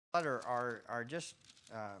letter are just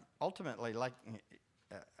ultimately like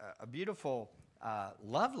a beautiful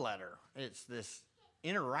love letter. It's this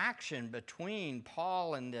interaction between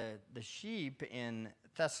Paul and the sheep in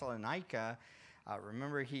Thessalonica.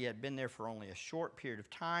 Remember, he had been there for only a short period of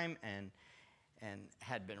time and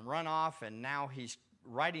had been run off, and now he's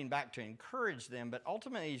writing back to encourage them, but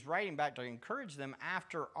ultimately he's writing back to encourage them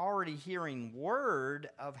after already hearing word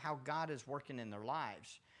of how God is working in their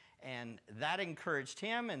lives. And that encouraged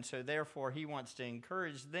him, and so therefore he wants to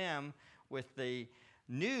encourage them with the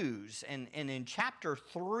news. And in chapter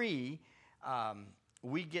 3,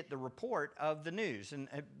 we get the report of the news. And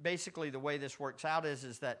basically the way this works out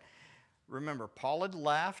is that, remember, Paul had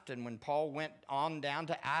left, and when Paul went on down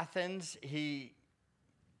to Athens, he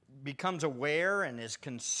becomes aware and is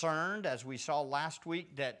concerned, as we saw last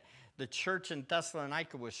week, that the church in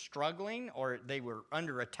Thessalonica was struggling, or they were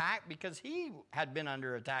under attack, because he had been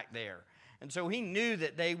under attack there. And so he knew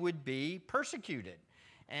that they would be persecuted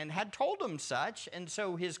and had told them such. And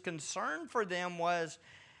so his concern for them was,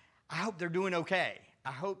 I hope they're doing okay.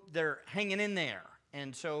 I hope they're hanging in there.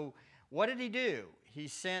 And so what did he do? He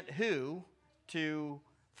sent who to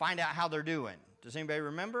find out how they're doing? Does anybody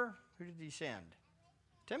remember? Who did he send?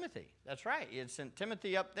 Timothy. That's right. He had sent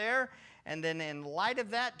Timothy up there, and then in light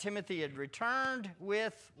of that, Timothy had returned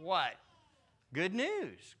with what? Good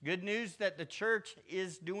news. Good news that the church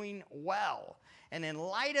is doing well. And in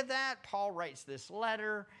light of that, Paul writes this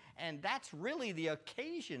letter, and that's really the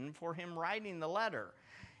occasion for him writing the letter.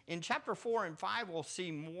 In chapter 4 and 5, we'll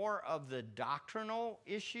see more of the doctrinal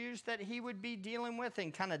issues that he would be dealing with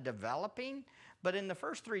and kind of developing. But in the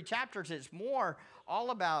first 3 chapters, it's more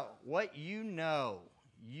all about what you know.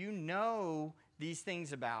 You know these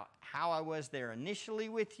things about how I was there initially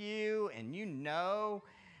with you, and you know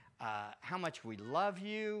how much we love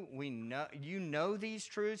you. You know these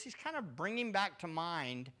truths. He's kind of bringing back to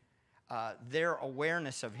mind their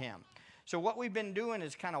awareness of him. So what we've been doing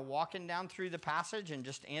is kind of walking down through the passage and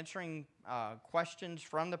just answering questions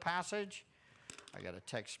from the passage. I got to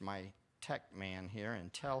text my tech man here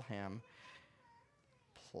and tell him,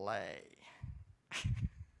 play.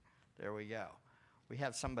 There we go. We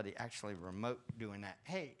have somebody actually remote doing that.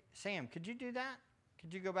 Hey, Sam, could you do that?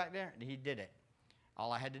 Could you go back there? He did it.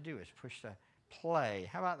 All I had to do is push the play.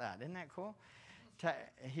 How about that? Isn't that cool?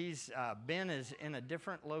 Ben is in a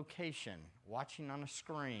different location, watching on a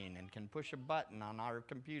screen, and can push a button on our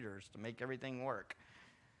computers to make everything work.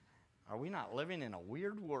 Are we not living in a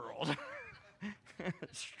weird world?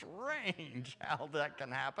 Strange how that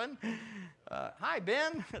can happen. Hi,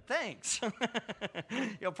 Ben. Thanks.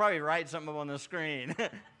 You'll probably write something up on the screen.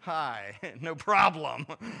 Hi. No problem.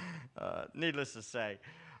 Needless to say.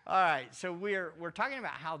 All right. So we're talking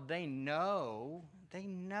about how they know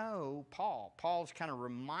Paul. Paul's kind of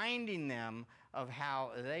reminding them of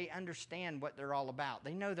how they understand what they're all about.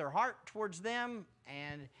 They know their heart towards them,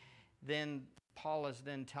 and then Paul is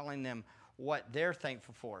then telling them what they're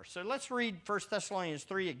thankful for. So let's read 1 Thessalonians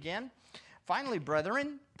 3 again. Finally,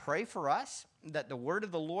 brethren, pray for us that the word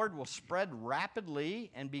of the Lord will spread rapidly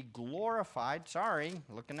and be glorified. Sorry,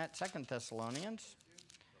 looking at 2 Thessalonians.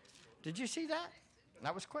 Did you see that?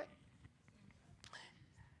 That was quick.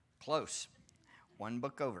 Close. One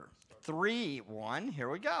book over. 3:1, here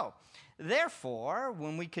we go. Therefore,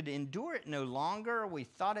 when we could endure it no longer, we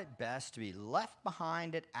thought it best to be left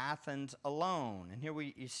behind at Athens alone. And here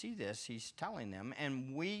you see this, he's telling them,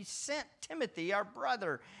 and we sent Timothy, our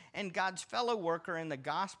brother, and God's fellow worker in the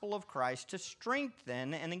gospel of Christ to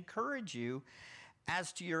strengthen and encourage you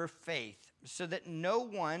as to your faith, so that no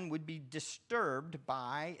one would be disturbed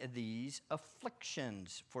by these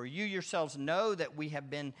afflictions. For you yourselves know that we have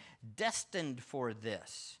been destined for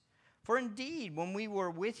this. For indeed, when we were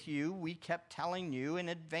with you, we kept telling you in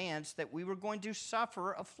advance that we were going to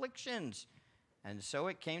suffer afflictions. And so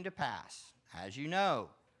it came to pass, as you know.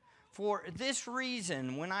 For this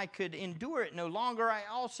reason, when I could endure it no longer, I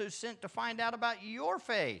also sent to find out about your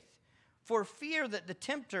faith, for fear that the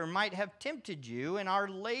tempter might have tempted you, and our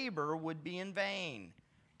labor would be in vain.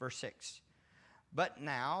 Verse 6. But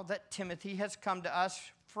now that Timothy has come to us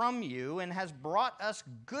from you and has brought us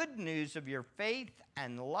good news of your faith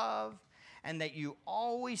and love, and that you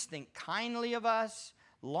always think kindly of us,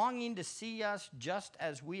 longing to see us just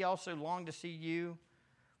as we also long to see you.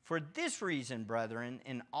 For this reason, brethren,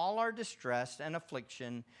 in all our distress and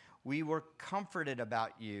affliction, we were comforted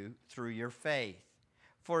about you through your faith.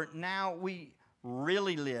 For now we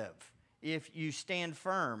really live if you stand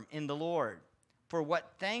firm in the Lord. For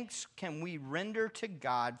what thanks can we render to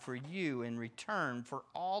God for you in return for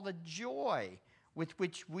all the joy with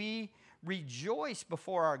which we rejoice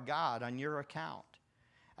before our God on your account?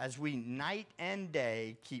 as we night and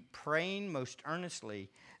day keep praying most earnestly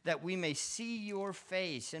that we may see your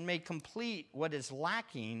face and may complete what is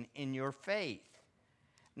lacking in your faith.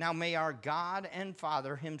 Now may our God and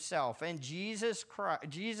Father himself and Jesus Christ,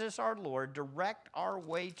 Jesus our Lord direct our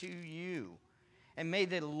way to you. And may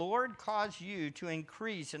the Lord cause you to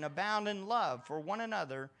increase and abound in love for one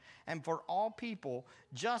another and for all people,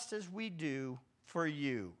 just as we do for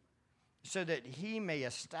you, so that he may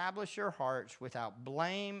establish your hearts without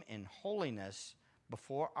blame in holiness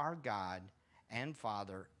before our God and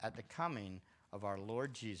Father at the coming of our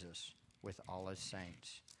Lord Jesus with all his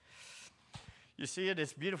saints. You see it?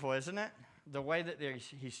 It's beautiful, isn't it? The way that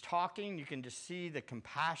he's talking, you can just see the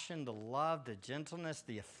compassion, the love, the gentleness,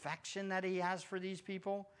 the affection that he has for these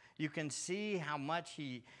people. You can see how much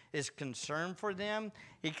he is concerned for them.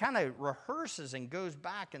 He kind of rehearses and goes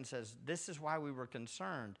back and says, this is why we were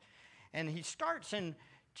concerned. And he starts in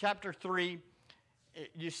chapter 3.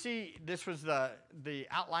 You see, this was the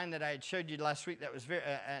outline that I had showed you last week. That was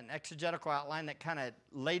an exegetical outline that kind of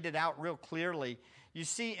laid it out real clearly. You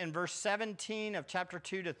see in verse 17 of chapter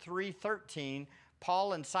 2 to 3:13,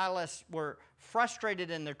 Paul and Silas were frustrated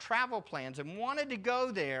in their travel plans and wanted to go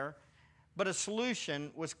there, but a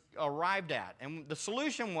solution was arrived at. And the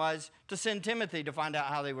solution was to send Timothy to find out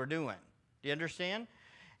how they were doing. Do you understand?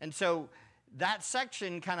 And so that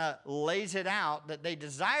section kind of lays it out that they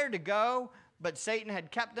desired to go, but Satan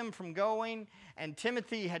had kept them from going, and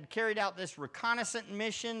Timothy had carried out this reconnaissance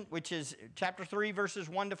mission, which is chapter 3, verses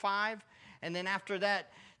 1 to 5. And then after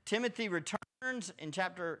that, Timothy returns in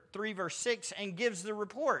chapter 3, verse 6, and gives the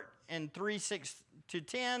report in 3, 6 to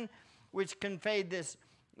 10, which conveyed this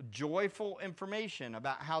joyful information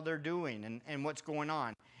about how they're doing and what's going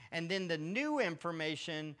on. And then the new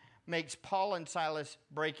information makes Paul and Silas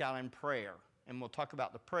break out in prayer. And we'll talk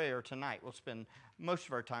about the prayer tonight. We'll spend most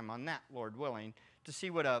of our time on that, Lord willing, to see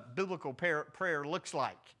what a biblical prayer looks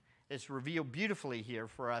like. It's revealed beautifully here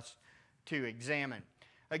for us to examine.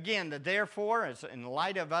 Again, the therefore, is in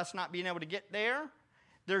light of us not being able to get there,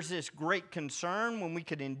 there's this great concern when we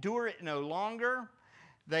could endure it no longer.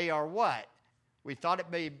 They are what? We thought it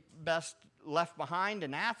be best left behind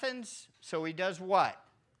in Athens, so he does what?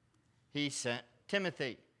 He sent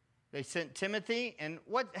Timothy. They sent Timothy, and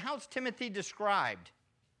how's Timothy described?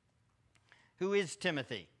 Who is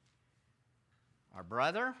Timothy? Our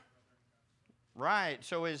brother? Right.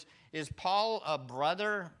 So is Paul a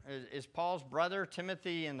brother? Is Paul's brother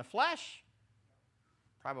Timothy in the flesh?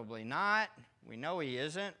 Probably not. We know he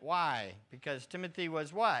isn't. Why? Because Timothy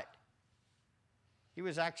was what? He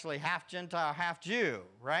was actually half Gentile, half Jew,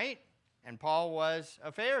 right? And Paul was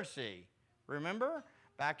a Pharisee. Remember?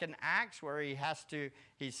 Back in Acts where he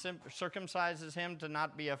circumcises him to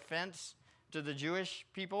not be offense to the Jewish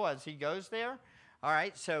people as he goes there. All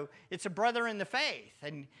right, so it's a brother in the faith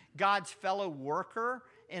and God's fellow worker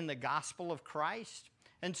in the gospel of Christ.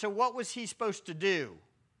 And so what was he supposed to do?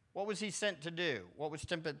 What was he sent to do? What was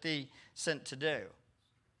Timothy sent to do?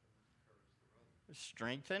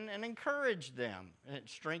 Strengthen and encourage them.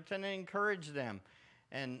 Strengthen and encourage them.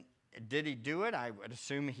 And did he do it? I would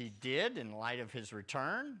assume he did in light of his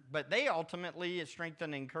return. But they ultimately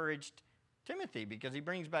strengthened and encouraged Timothy because he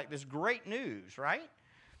brings back this great news, right?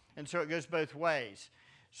 And so it goes both ways.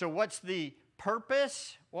 So what's the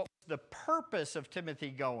purpose? What was the purpose of Timothy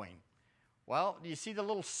going? Well, do you see the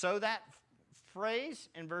little "so that" phrase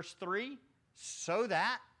in verse 3? So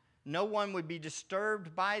that no one would be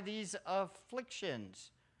disturbed by these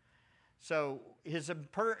afflictions. So his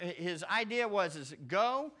idea was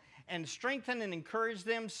go and strengthen and encourage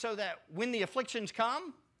them so that when the afflictions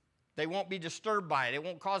come, they won't be disturbed by it. It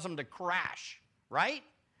won't cause them to crash, right?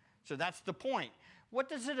 So that's the point. What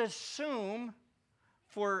does it assume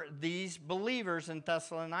for these believers in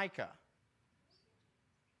Thessalonica?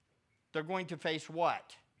 They're going to face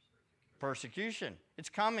what? Persecution. It's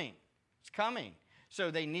coming. It's coming. So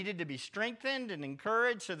they needed to be strengthened and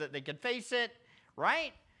encouraged so that they could face it,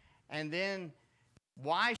 right? And then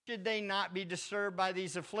why should they not be disturbed by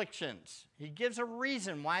these afflictions? He gives a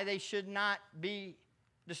reason why they should not be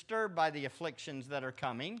disturbed by the afflictions that are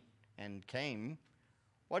coming and came.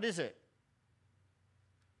 What is it?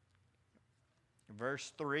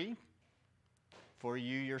 Verse 3, for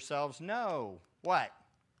you yourselves know what?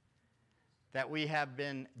 That we have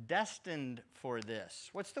been destined for this.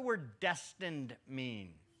 What's the word destined mean?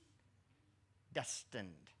 Destined.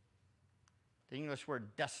 The English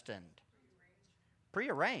word destined.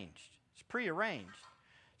 Prearranged. It's prearranged.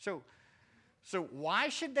 So why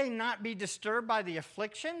should they not be disturbed by the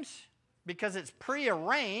afflictions? Because it's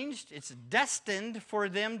prearranged. It's destined for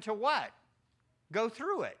them to what? Go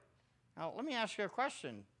through it. Now, let me ask you a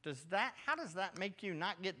question. How does that make you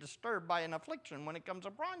not get disturbed by an affliction when it comes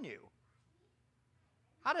upon you?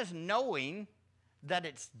 How does knowing that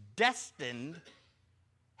it's destined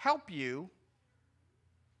help you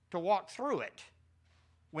to walk through it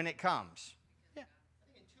when it comes? Yeah.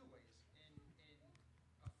 I think in two ways. In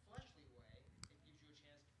a fleshly way, it gives you a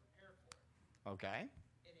chance to prepare for it. Okay.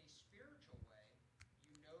 In a spiritual way,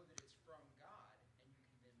 you know that it's from God, and you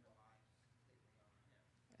can then rely completely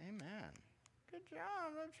on Him. Amen. Good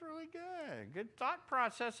job. That's really good. Good thought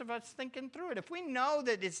process of us thinking through it. If we know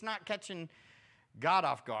that it's not catching God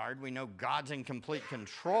off guard, we know God's in complete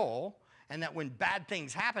control, and that when bad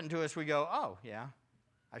things happen to us, we go, oh, yeah,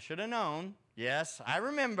 I should have known. Yes, I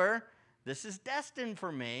remember. This is destined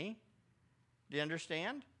for me. Do you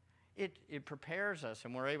understand? It prepares us,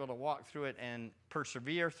 and we're able to walk through it and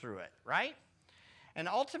persevere through it, right? And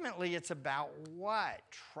ultimately, it's about what?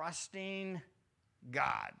 Trusting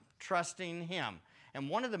God, trusting Him. And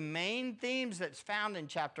one of the main themes that's found in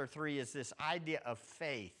chapter 3 is this idea of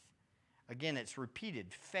faith. Again, it's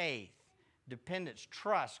repeated. Faith, dependence,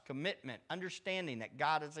 trust, commitment, understanding that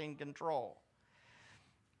God is in control.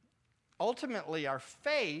 Ultimately, our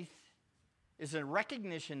faith is a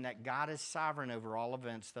recognition that God is sovereign over all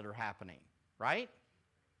events that are happening, right?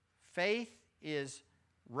 Faith is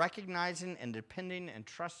recognizing and depending and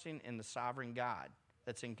trusting in the sovereign God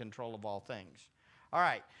that's in control of all things. All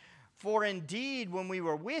right. For indeed, when we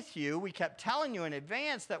were with you, we kept telling you in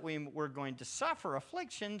advance that we were going to suffer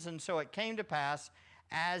afflictions, and so it came to pass,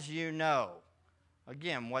 as you know.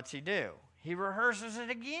 Again, what's he do? He rehearses it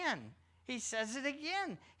again. He says it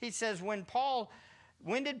again. He says, when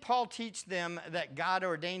did Paul teach them that God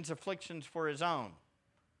ordains afflictions for his own?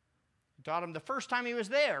 He taught them the first time he was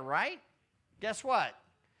there, right? Guess what?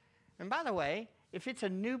 And by the way, if it's a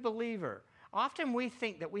new believer, often we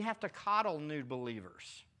think that we have to coddle new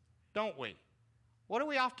believers. Don't we? What do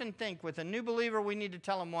we often think? With a new believer, we need to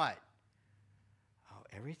tell them what? Oh,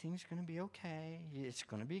 everything's going to be okay. It's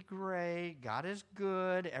going to be great. God is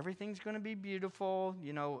good. Everything's going to be beautiful.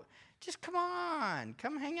 You know, just come on.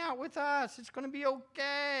 Come hang out with us. It's going to be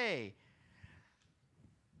okay.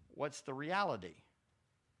 What's the reality?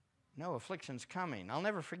 No, affliction's coming. I'll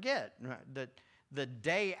never forget that the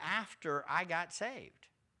day after I got saved,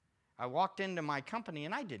 I walked into my company,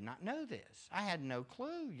 and I did not know this. I had no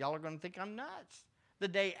clue. Y'all are going to think I'm nuts. The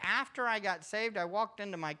day after I got saved, I walked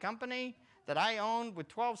into my company that I owned with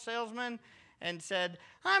 12 salesmen and said,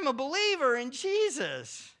 I'm a believer in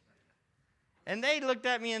Jesus. And they looked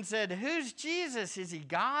at me and said, who's Jesus? Is he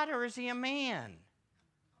God or is he a man?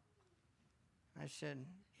 I said,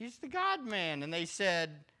 he's the God man. And they said,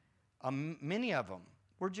 many of them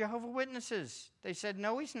were Jehovah's Witnesses. They said,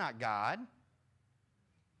 no, he's not God.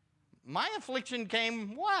 My affliction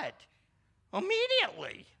came what?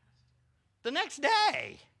 Immediately. The next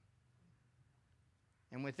day.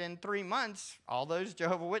 And within 3 months, all those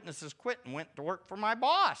Jehovah's Witnesses quit and went to work for my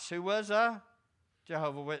boss, who was a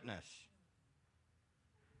Jehovah's Witness.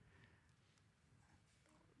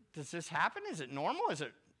 Does this happen? Is it normal? Is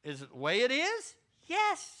it the way it is?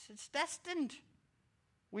 Yes, it's destined.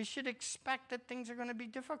 We should expect that things are going to be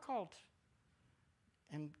difficult.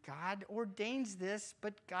 And God ordains this,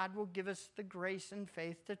 but God will give us the grace and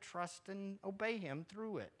faith to trust and obey Him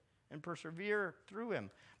through it and persevere through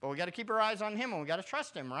Him. But we got to keep our eyes on Him, and we got to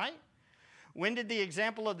trust Him, right? When did the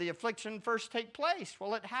example of the affliction first take place?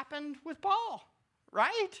 Well, it happened with Paul,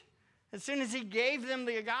 right? As soon as he gave them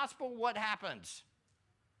the gospel, what happens?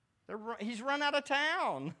 He's run out of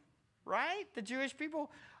town, right? The Jewish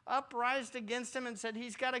people uprised against him and said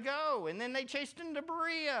he's got to go. And then they chased him to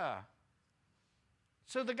Berea.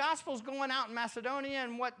 So the gospel's going out in Macedonia,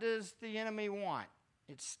 and what does the enemy want?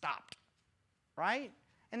 It's stopped, right?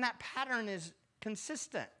 And that pattern is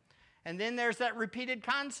consistent. And then there's that repeated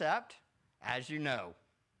concept, as you know,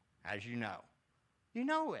 as you know. You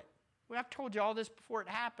know it. Well, I've told you all this before it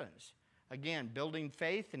happens. Again, building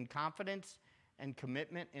faith and confidence and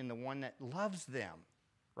commitment in the one that loves them,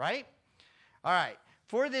 right? All right.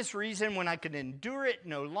 For this reason, when I could endure it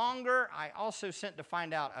no longer, I also sent to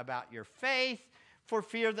find out about your faith, for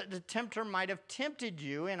fear that the tempter might have tempted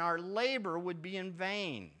you, and our labor would be in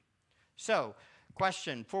vain. So,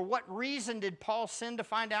 question, for what reason did Paul send to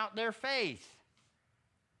find out their faith?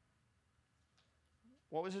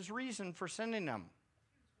 What was his reason for sending them?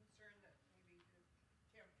 He was concerned that maybe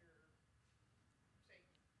the tempter,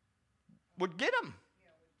 Satan, Would get them. would get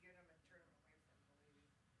them and turn them away from believing,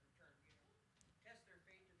 or test their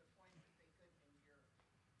faith to the point that they couldn't endure.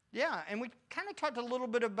 Yeah, and we kind of talked a little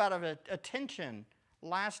bit about a tension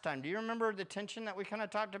last time. Do you remember the tension that we kind of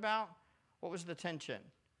talked about? What was the tension?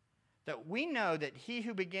 that we know that he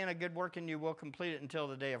who began a good work in you will complete it until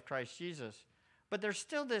the day of Christ Jesus. But there's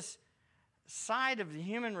still this side of the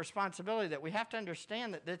human responsibility that we have to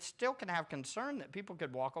understand that still can have concern that people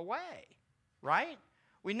could walk away, right?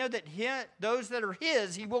 We know that those that are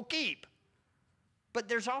his, he will keep. But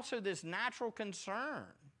there's also this natural concern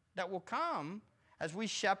that will come as we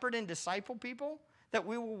shepherd and disciple people, that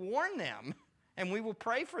we will warn them and we will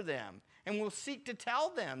pray for them and we'll seek to tell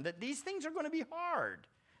them that these things are going to be hard.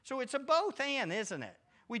 So it's a both and, isn't it?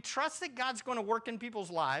 We trust that God's going to work in people's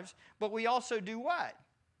lives, but we also do what?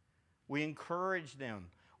 We encourage them.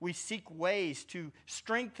 We seek ways to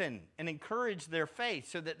strengthen and encourage their faith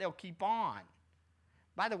so that they'll keep on.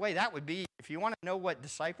 By the way, that would be, if you want to know what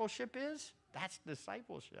discipleship is, that's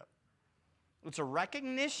discipleship. It's a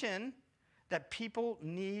recognition that people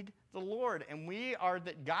need the Lord, and we are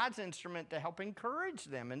God's instrument to help encourage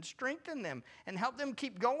them and strengthen them and help them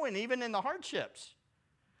keep going even in the hardships.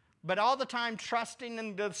 But all the time trusting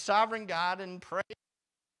in the sovereign God and praying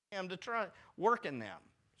Him to try work in them.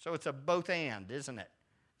 So it's a both and, isn't it?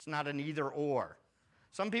 It's not an either or.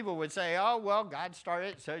 Some people would say, oh, well, God started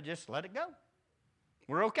it, so just let it go.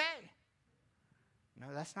 We're okay. No,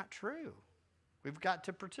 that's not true. We've got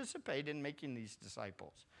to participate in making these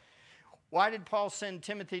disciples. Why did Paul send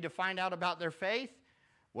Timothy to find out about their faith?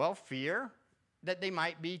 Well, fear that they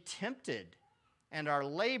might be tempted and our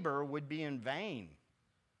labor would be in vain.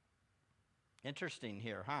 Interesting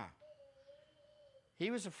here, huh? He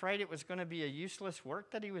was afraid it was going to be a useless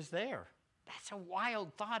work that he was there. That's a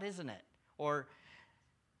wild thought, isn't it? Or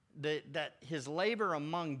that his labor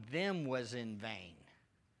among them was in vain.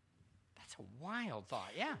 That's a wild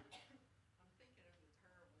thought, yeah. I'm thinking of the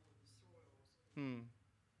parable of the soils.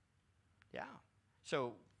 Yeah.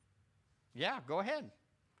 So, yeah, go ahead. And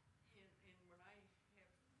what I have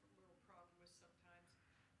a little problem with sometimes,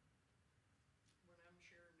 when I'm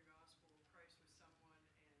sharing the gospel of Christ with someone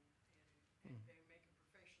and they make a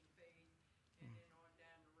profession of faith, and then on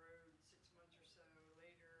down the road, 6 months or so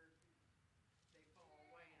later, they fall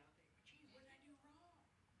away, and I think, gee, what did I do wrong?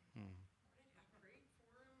 I prayed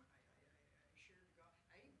for them. I shared the gospel.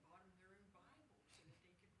 I even bought them their own Bible so that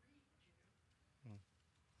they could read, you know.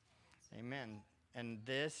 Amen. And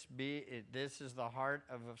this is the heart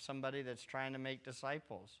of somebody that's trying to make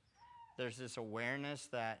disciples. There's this awareness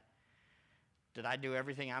that, did I do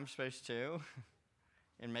everything I'm supposed to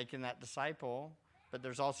in making that disciple? But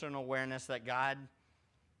there's also an awareness that God,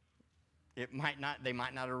 they might not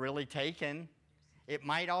have really taken. It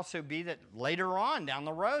might also be that later on down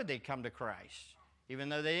the road they come to Christ, even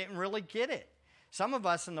though they didn't really get it. Some of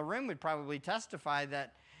us in the room would probably testify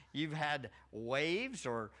that you've had waves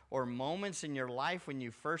or moments in your life when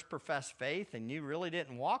you first professed faith and you really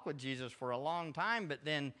didn't walk with Jesus for a long time, but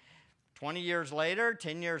then 20 years later,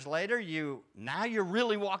 10 years later, now you're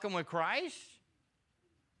really walking with Christ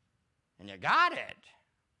and you got it.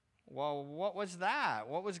 Well, what was that?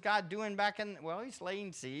 What was God doing back in? Well, He's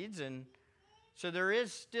laying seeds, and so there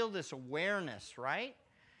is still this awareness, right?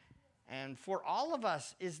 And for all of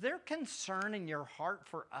us, is there concern in your heart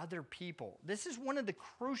for other people? This is one of the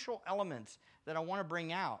crucial elements that I want to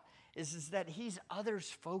bring out, is that he's others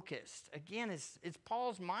focused. Again, it's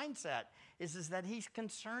Paul's mindset, is that he's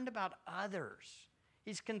concerned about others.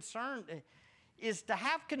 He's concerned. Is to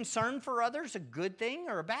have concern for others a good thing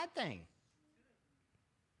or a bad thing?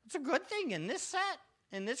 It's a good thing in this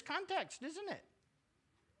context, isn't it?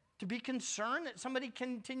 To be concerned that somebody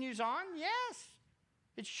continues on? Yes.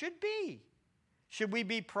 It should be. Should we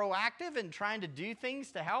be proactive in trying to do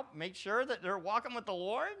things to help make sure that they're walking with the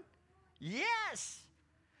Lord? Yes.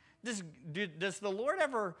 Does the Lord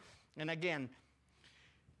ever, and again,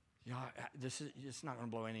 it's not going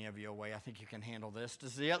to blow any of you away. I think you can handle this.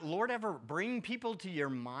 Does the Lord ever bring people to your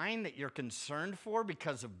mind that you're concerned for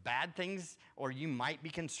because of bad things, or you might be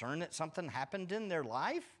concerned that something happened in their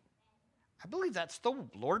life? I believe that's the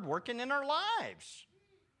Lord working in our lives.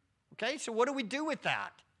 Okay, so what do we do with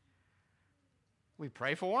that? We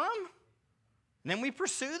pray for them, and then we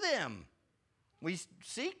pursue them. We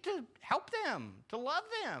seek to help them, to love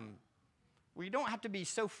them. We don't have to be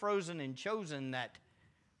so frozen and chosen that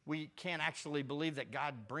we can't actually believe that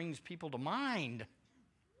God brings people to mind,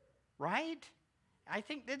 right? I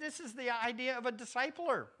think that this is the idea of a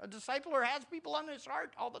discipler. A discipler has people on his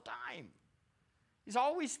heart all the time. He's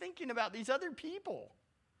always thinking about these other people.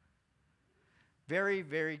 Very,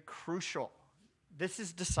 very crucial. This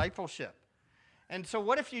is discipleship. And so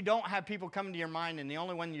what if you don't have people come to your mind and the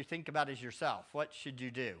only one you think about is yourself? What should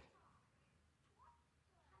you do?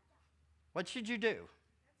 What should you do?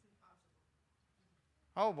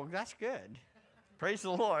 Oh, well, that's good. Praise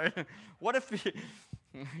the Lord. What if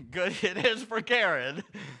good it is for Karen.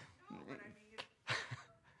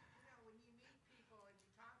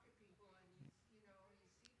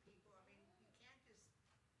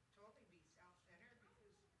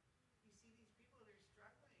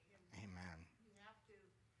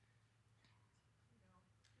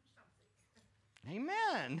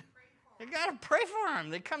 Amen. Pray for You 'em. got to pray for them.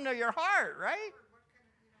 They come to your heart, right? Lord,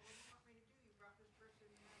 what do you want me to do? You brought this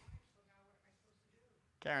person in my life, so now what am I supposed to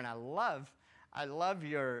do? Karen, I love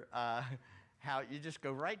your, how you just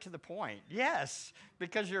go right to the point. Yes,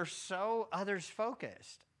 because you're so others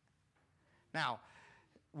focused. Now,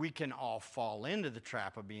 we can all fall into the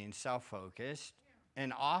trap of being self-focused,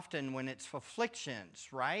 and often when it's afflictions,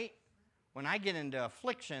 right? When I get into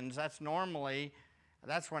afflictions, that's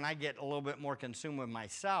when I get a little bit more consumed with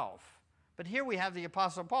myself. But here we have the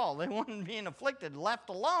Apostle Paul. They weren't being afflicted, left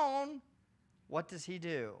alone. What does he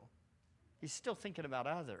do? He's still thinking about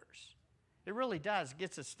others. It really does. It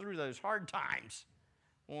gets us through those hard times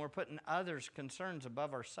when we're putting others' concerns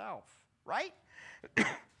above ourselves, right?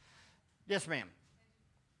 Yes, ma'am.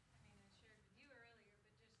 I shared with you earlier,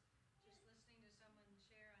 but just listening to someone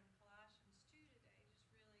share on Colossians 2 today,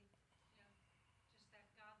 just really, just that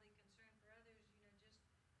godly concern for others,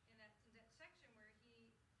 just in that section where he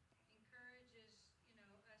encourages,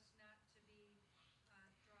 us not to be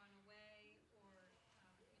drawn away or,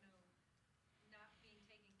 not being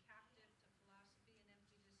taken captive to philosophy and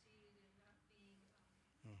empty deceit and not being,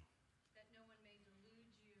 that no one may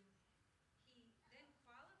delude you. He then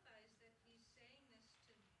qualifies that he's saying this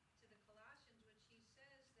to the Colossians, which he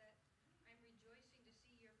says that I'm rejoicing to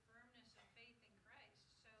see your firmness of faith in Christ.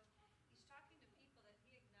 So he's talking to people that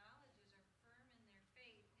he acknowledges are firm in their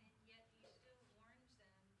faith, and yet he still warns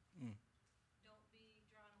them, don't be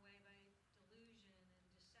drawn away by delusion and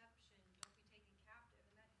deception, don't be taken captive.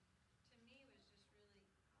 And that, to me, was just really,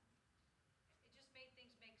 it just made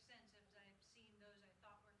things make sense as I've seen those I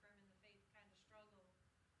thought were firm in the faith kind of struggle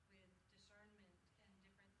with discernment and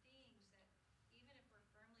different things, that even if we're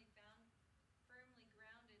firmly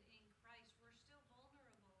grounded in Christ, we're still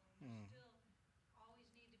vulnerable, and we still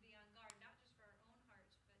always need to be on guard, not just for our own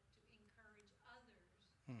hearts, but to encourage others,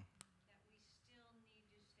 that we still need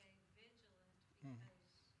to stay vigilant, because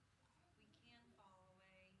we can fall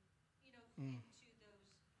away, into those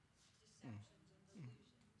deceptions and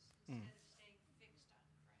delusions instead of staying fixed on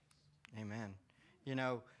Christ. Amen.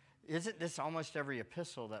 Isn't this almost every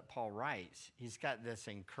epistle that Paul writes? He's got this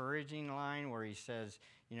encouraging line where he says,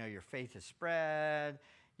 your faith is spread,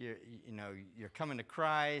 you're coming to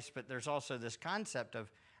Christ, but there's also this concept of,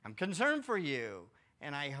 I'm concerned for you,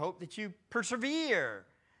 and I hope that you persevere.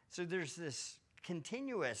 So there's this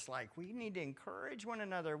continuous, we need to encourage one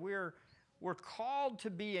another. We're called to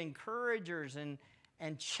be encouragers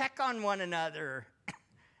and check on one another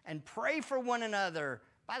and pray for one another.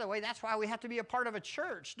 By the way, that's why we have to be a part of a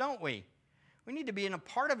church, don't we? We need to be in a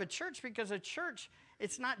part of a church, because a church,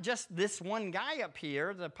 it's not just this one guy up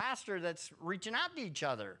here, the pastor, that's reaching out to each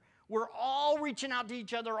other. We're all reaching out to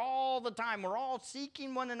each other all the time. We're all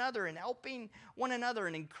seeking one another and helping one another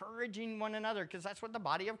and encouraging one another, because that's what the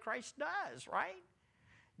body of Christ does, right?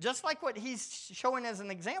 Just like what he's showing as an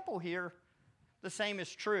example here, the same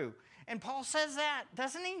is true. And Paul says that,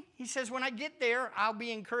 doesn't he? He says, when I get there, I'll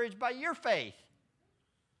be encouraged by your faith,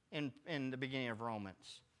 in the beginning of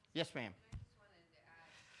Romans. Yes, ma'am. I just wanted to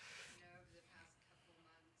add, over the past couple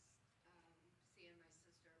months, seeing my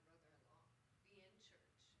sister or brother-in-law be in church,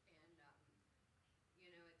 and,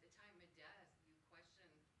 at the time of death, you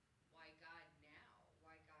question, why God now?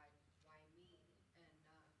 Why God? Why me? And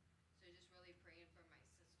so just really praying for my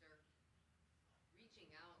sister,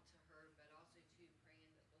 reaching out to her, but also too praying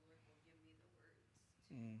that the Lord will give me the words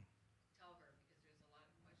to tell her, because there's a lot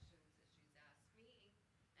of questions that she's asked me,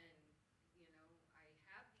 and I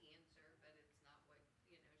have the answer, but it's not what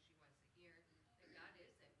she wants to hear. That God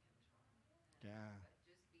is in control. Yeah. But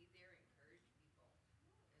just be there, encourage people,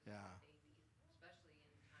 is Yeah. what they need, especially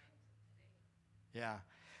in times of today. Yeah.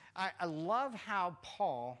 I love how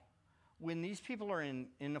Paul, when these people are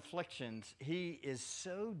in afflictions, he is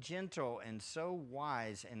so gentle and so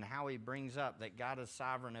wise in how he brings up that God is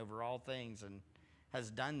sovereign over all things and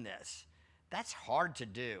has done this. That's hard to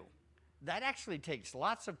do. That actually takes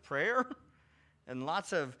lots of prayer and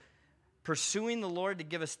lots of pursuing the Lord to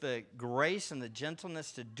give us the grace and the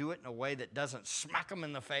gentleness to do it in a way that doesn't smack them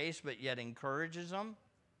in the face, but yet encourages them,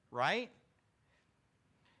 right?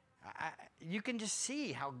 You can just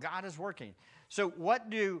see how God is working. So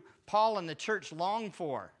what do Paul and the church long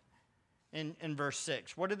for in verse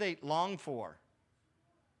 6? What do they long for?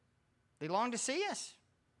 They long to see us.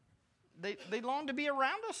 They long to be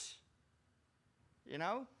around us.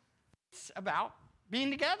 It's about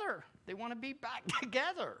being together. They want to be back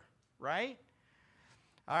together, right?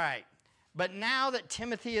 All right. But now that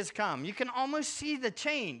Timothy has come, you can almost see the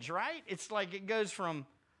change, right? It's like it goes from,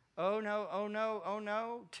 oh no, oh no, oh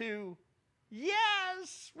no, to,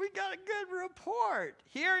 yes, we got a good report.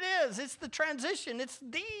 Here it is. It's the transition. It's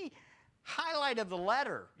the highlight of the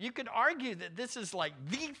letter. You could argue that this is like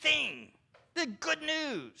the thing, the good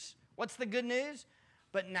news. What's the good news?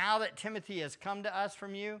 But now that Timothy has come to us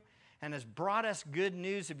from you and has brought us good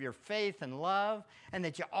news of your faith and love, and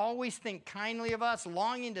that you always think kindly of us,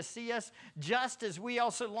 longing to see us just as we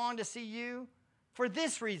also long to see you. For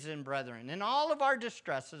this reason, brethren, in all of our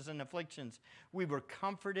distresses and afflictions, we were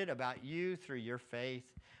comforted about you through your faith.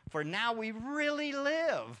 For now we really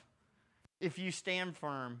live if you stand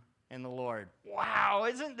firm in the Lord. Wow,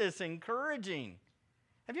 isn't this encouraging?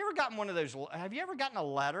 Have you ever gotten one of those? Have you ever gotten a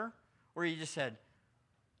letter where you just said,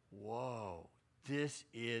 whoa, this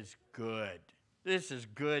is good. This is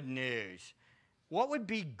good news. What would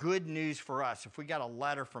be good news for us if we got a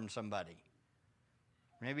letter from somebody?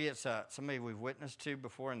 Maybe it's somebody we've witnessed to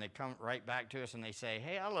before, and they come right back to us and they say,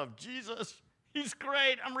 hey, I love Jesus. He's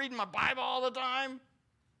great. I'm reading my Bible all the time.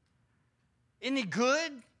 Isn't he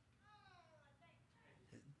good?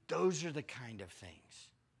 Those are the kind of things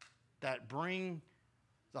that bring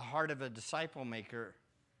the heart of a disciple maker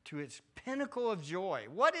to its pinnacle of joy.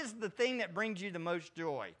 What is the thing that brings you the most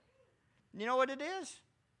joy? You know what it is?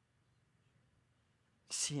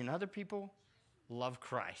 Seeing other people love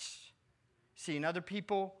Christ. Seeing other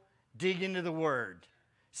people dig into the Word.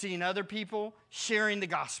 Seeing other people sharing the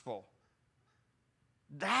gospel.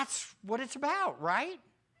 That's what it's about, right?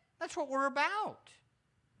 That's what we're about.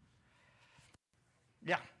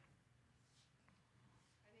 Yeah. I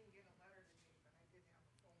didn't get a letter today, but I did have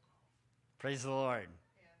a phone call. Praise the Lord. And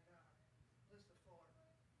Lisa Fuller.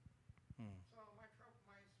 So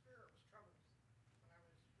my spirit was troubled when I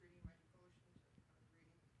was reading my devotions.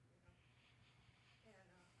 And I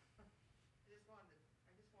just wanted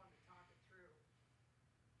to talk it through.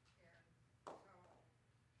 And so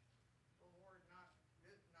the Lord, not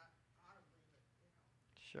audibly, but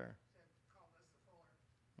Sure. said, call Lisa Fuller.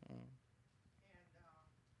 Mm. And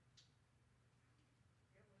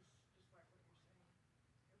it was just like what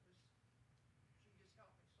you're saying. She just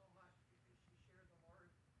helped me so much because she shared the Lord.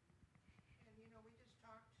 And we just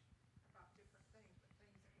talked about different things, but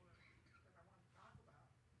things that I wanted to talk about.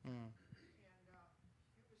 Mm. And it was just like, I got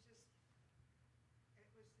such a good outlook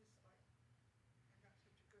on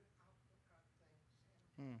things. And,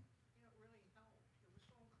 Mm. it really helped. It was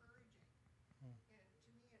so encouraging. Mm. And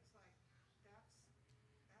to me, it's like,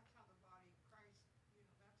 that's how the body of Christ,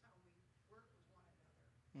 that's how we work with one another.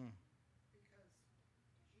 Mm. Because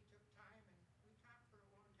she took time, and we talked for a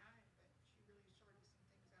long time, but she really sorted some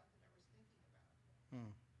things out that I was thinking about.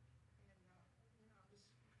 Mm. And,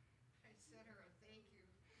 I sent her a thank you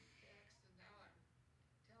text, and now I'm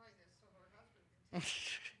telling this so her husband can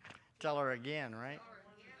Tell her again, right? tell her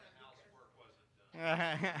again. Housework wasn't done.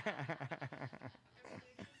 I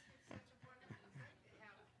mean, it's such a wonderful thing to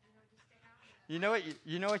have, just to have that.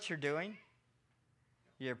 You know what you're doing?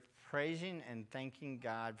 You're praising and thanking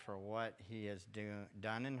God for what he has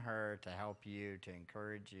done in her to help you, to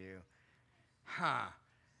encourage you.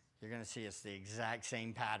 You're going to see it's the exact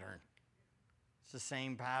same pattern. It's the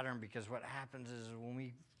same pattern, because what happens is when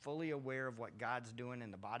we fully aware of what God's doing in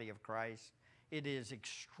the body of Christ, it is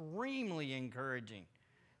extremely encouraging.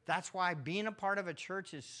 That's why being a part of a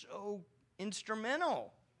church is so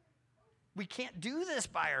instrumental. We can't do this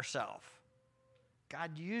by ourselves.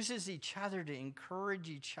 God uses each other to encourage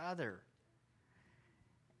each other.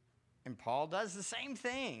 And Paul does the same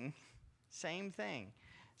thing. Same thing.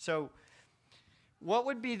 So, what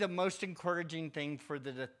would be the most encouraging thing for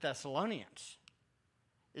the Thessalonians?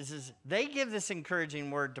 Is they give this encouraging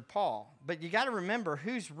word to Paul, but you got to remember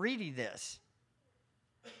who's reading this.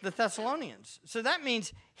 The Thessalonians. So that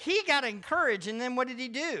means he got encouraged, and then what did he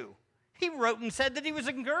do? He wrote and said that he was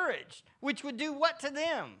encouraged, which would do what to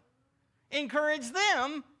them? Encourage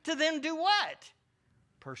them to then do what?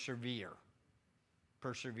 Persevere.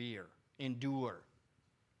 Persevere. Endure.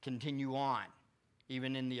 Continue on,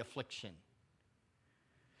 even in the affliction.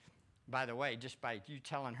 By the way, just by you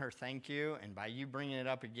telling her thank you and by you bringing it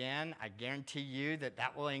up again, I guarantee you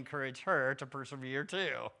that will encourage her to persevere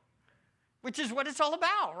too. Which is what it's all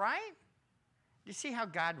about, right? You see how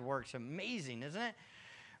God works? Amazing, isn't it?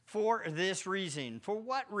 For this reason. For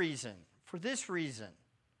what reason? For this reason.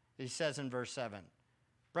 He says in verse 7,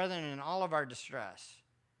 brethren, in all of our distress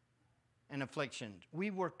and affliction, we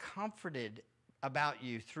were comforted about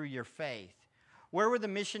you through your faith. Where were the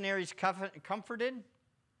missionaries comforted?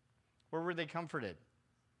 Where were they comforted?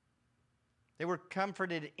 They were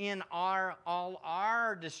comforted in all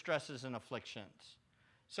our distresses and afflictions.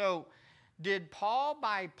 So, did Paul,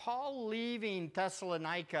 by Paul leaving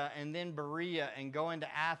Thessalonica and then Berea and going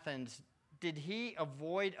to Athens, did he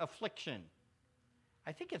avoid affliction?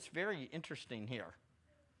 I think it's very interesting here.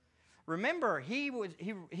 Remember, he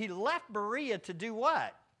left Berea to do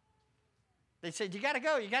what? They said, you got to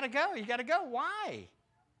go, you got to go, you got to go. Why?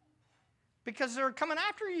 Because they're coming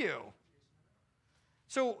after you.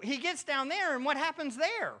 So he gets down there, and what happens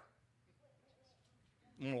there?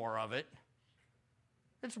 More of it.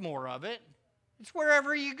 It's more of it. It's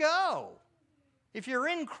wherever you go. If you're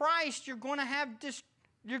in Christ, you're going to have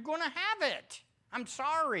it. I'm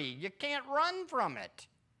sorry, you can't run from it.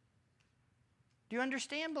 Do you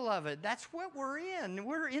understand, beloved? That's what we're in.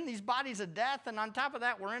 We're in these bodies of death, and on top of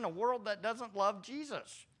that, we're in a world that doesn't love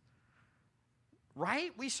Jesus.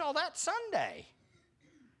 Right? We saw that Sunday.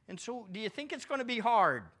 And so, do you think it's going to be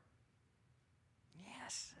hard?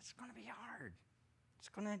 Yes, it's going to be hard.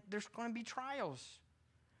 There's going to be trials.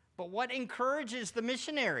 But what encourages the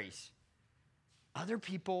missionaries? Other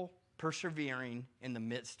people persevering in the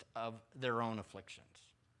midst of their own afflictions.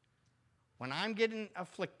 When I'm getting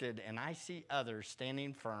afflicted and I see others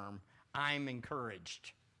standing firm, I'm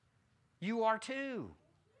encouraged. You are too.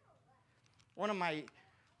 One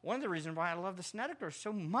of the reasons why I love the Snedekers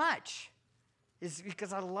so much is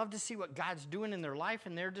because I love to see what God's doing in their life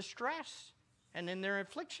and their distress and in their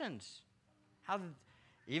afflictions.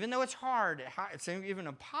 Even though it's hard, it's even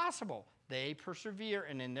impossible, they persevere,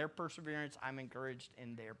 and in their perseverance, I'm encouraged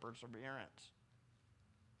in their perseverance.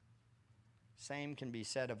 Same can be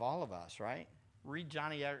said of all of us, right? Read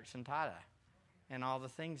Johnny Erickson Tada and all the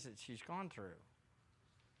things that she's gone through.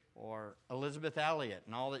 Or Elizabeth Elliot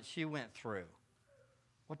and all that she went through.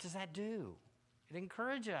 What does that do? It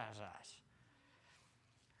encourages us.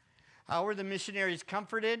 How were the missionaries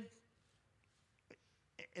comforted?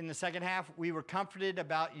 In the second half, we were comforted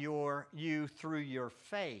about you through your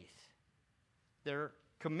faith. Their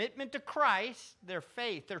commitment to Christ, their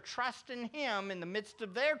faith, their trust in Him in the midst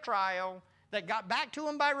of their trial that got back to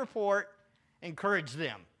them by report, encouraged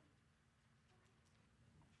them.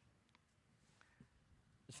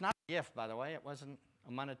 It's not a gift, by the way. It wasn't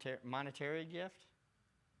a monetary gift.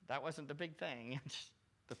 That wasn't the big thing.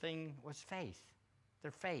 The thing was faith.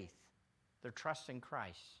 Their trust in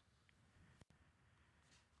Christ.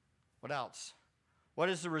 What else? What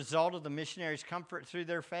is the result of the missionaries' comfort through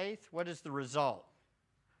their faith? What is the result?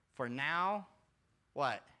 For now,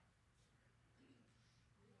 what?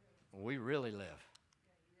 We really live.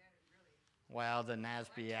 Well, the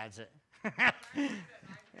NASB adds it.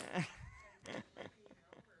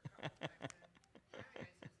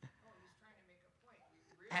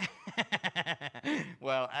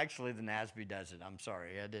 Well, actually, the NASB does it. I'm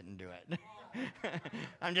sorry, I didn't do it.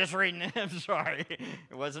 I'm just reading it. I'm sorry.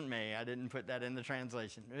 It wasn't me. I didn't put that in the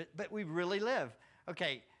translation. But we really live.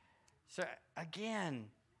 Okay, so again,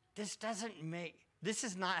 this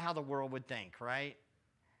is not how the world would think, right?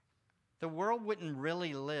 The world wouldn't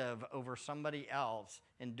really live over somebody else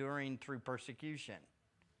enduring through persecution.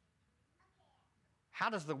 How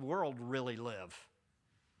does the world really live?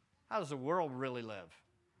 How does the world really live?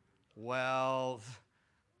 Wealth,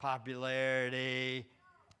 popularity,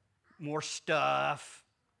 more stuff,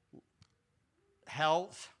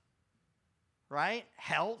 health, right?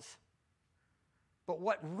 Health. But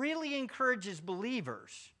what really encourages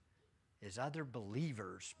believers is other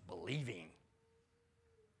believers believing.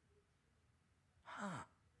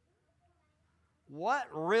 What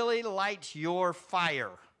really lights your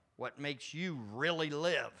fire? What makes you really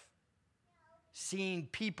live? Seeing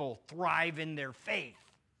people thrive in their faith.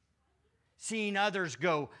 Seeing others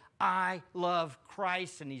go, I love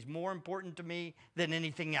Christ and He's more important to me than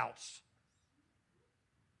anything else.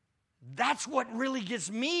 That's what really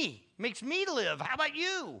makes me live. How about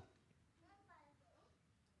you?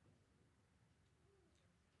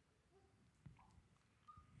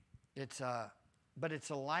 But it's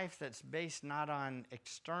a life that's based not on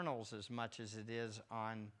externals as much as it is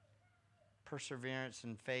on perseverance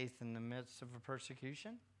and faith in the midst of a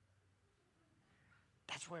persecution.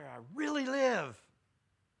 That's where I really live.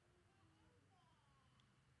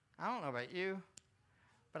 I don't know about you,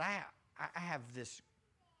 but I have this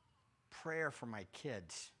prayer for my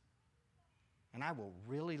kids. And I will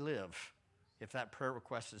really live if that prayer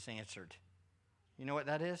request is answered. You know what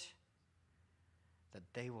that is? That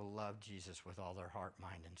they will love Jesus with all their heart,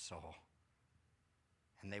 mind, and soul.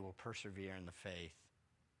 And they will persevere in the faith.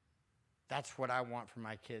 That's what I want for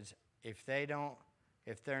my kids. If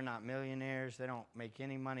they're not millionaires, they don't make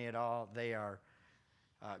any money at all, they are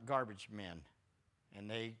garbage men. And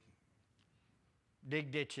they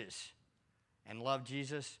dig ditches and love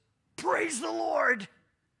Jesus. Praise the Lord!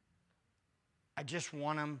 I just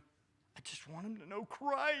want them to know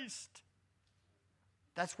Christ.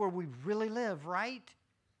 That's where we really live, right?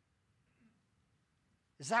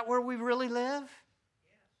 Is that where we really live?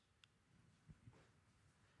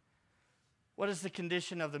 What is the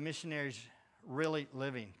condition of the missionaries really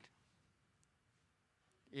living?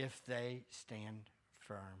 If they stand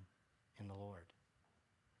firm in the Lord.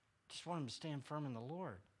 Just want them to stand firm in the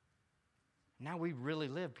Lord. Now we really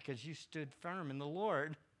live because you stood firm in the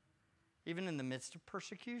Lord, even in the midst of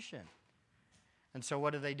persecution. And so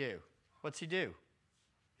what do? What's he do?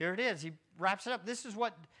 Here it is. He wraps it up. This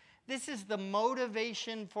is the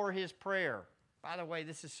motivation for his prayer. By the way,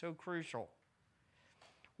 this is so crucial.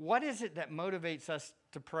 What is it that motivates us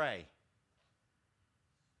to pray?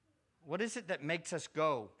 What is it that makes us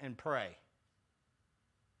go and pray?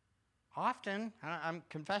 Often, I'm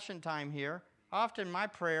confession time here, often my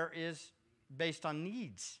prayer is based on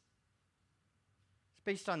needs. It's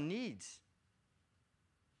based on needs.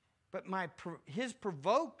 But his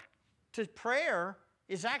provoke to prayer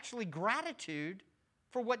is actually gratitude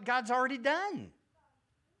for what God's already done.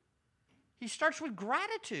 He starts with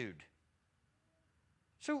gratitude.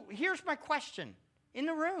 So here's my question in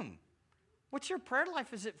the room. What's your prayer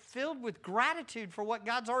life? Is it filled with gratitude for what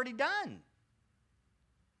God's already done?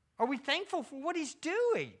 Are we thankful for what he's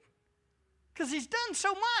doing? Because he's done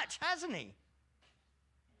so much, hasn't he?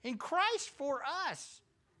 In Christ for us.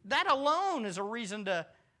 That alone is a reason to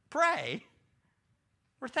pray.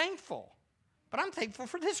 We're thankful. But I'm thankful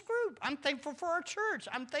for this group. I'm thankful for our church.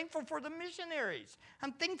 I'm thankful for the missionaries.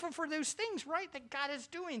 I'm thankful for those things, right, that God is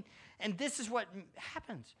doing. And this is what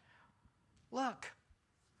happens. Look,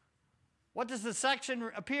 what does the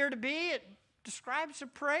section appear to be? It describes a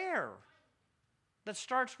prayer that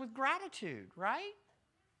starts with gratitude, right?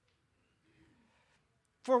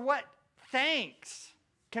 For what thanks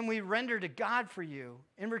can we render to God for you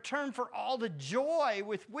in return for all the joy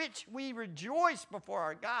with which we rejoice before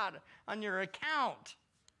our God on your account?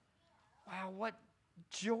 Wow, what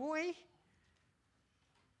joy?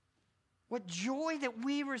 What joy that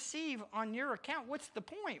we receive on your account. What's the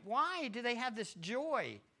point? Why do they have this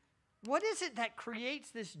joy? What is it that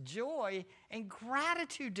creates this joy and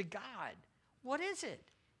gratitude to God? What is it?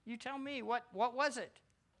 You tell me. What was it?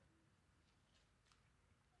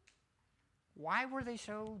 Why were they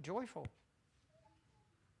so joyful? Well,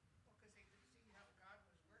 because they could see how God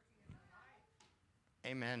was working in their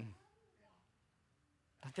life. Amen.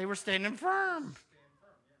 That they were standing firm.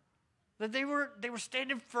 That they were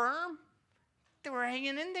standing firm. They were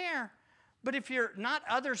hanging in there. But if you're not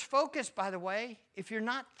others focused, by the way, if you're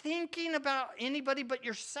not thinking about anybody but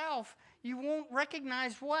yourself, you won't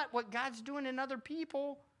recognize what God's doing in other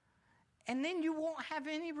people. And then you won't have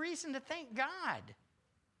any reason to thank God.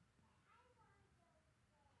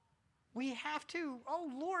 We have to,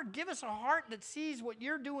 oh Lord, give us a heart that sees what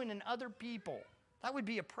you're doing in other people. That would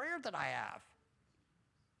be a prayer that I have.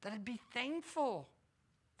 That I'd be thankful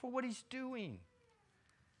for what he's doing.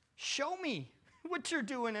 Show me what you're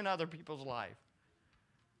doing in other people's life.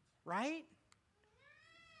 Right?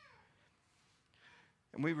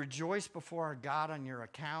 And we rejoice before our God on your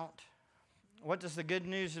account. What does the good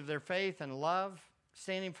news of their faith and love,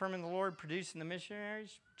 standing firm in the Lord, produce in the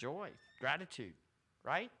missionaries? Joy, gratitude,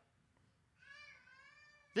 right?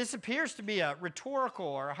 This appears to be a rhetorical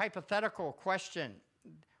or a hypothetical question.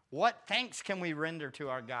 What thanks can we render to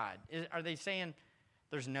our God? Are they saying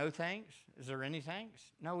there's no thanks? Is there any thanks?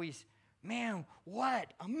 No, man,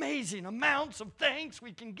 what amazing amounts of thanks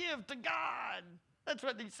we can give to God. That's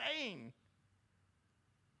what he's saying.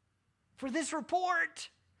 For this report,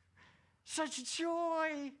 such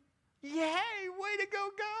joy. Yay, way to go,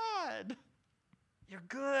 God. You're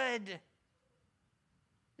good.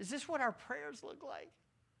 Is this what our prayers look like?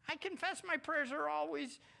 I confess my prayers are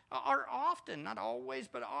often, not always,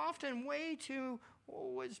 but often way too,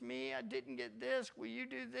 oh, it's me, I didn't get this, will you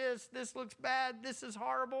do this, this looks bad, this is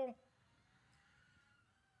horrible.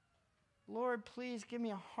 Lord, please give me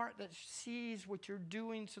a heart that sees what you're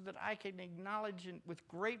doing so that I can acknowledge with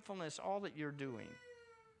gratefulness all that you're doing.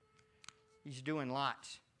 He's doing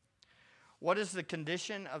lots. What is the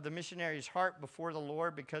condition of the missionary's heart before the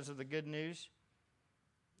Lord because of the good news?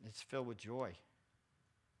 It's filled with joy.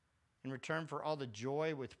 In return for all the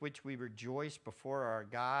joy with which we rejoice before our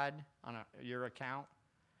God on your account.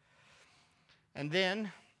 And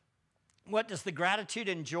then, what does the gratitude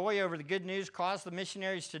and joy over the good news cause the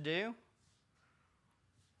missionaries to do?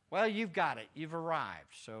 Well, you've got it. You've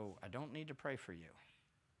arrived, so I don't need to pray for you.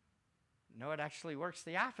 No, it actually works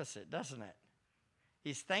the opposite, doesn't it?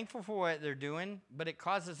 He's thankful for what they're doing, but it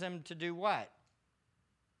causes them to do what?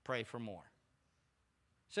 Pray for more.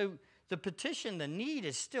 So the petition, the need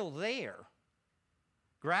is still there.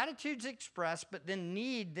 Gratitude's expressed, but then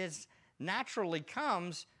need this naturally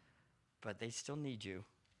comes, but they still need you.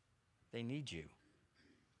 They need you.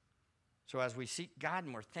 So as we seek God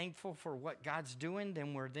and we're thankful for what God's doing,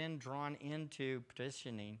 then we're then drawn into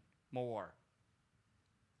petitioning more.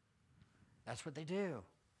 That's what they do.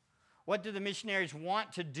 What do the missionaries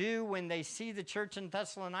want to do when they see the church in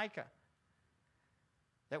Thessalonica?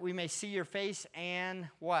 That we may see your face and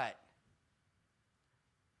what?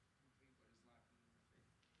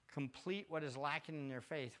 Complete what is lacking in their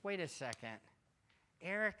faith. Wait a second.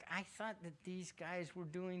 Eric, I thought that these guys were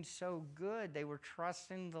doing so good. They were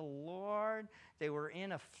trusting the Lord. They were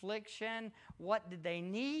in affliction. What did they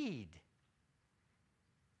need?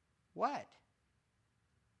 What?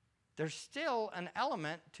 There's still an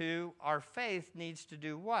element to our faith needs to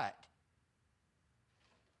do what?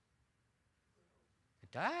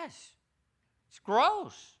 It does. It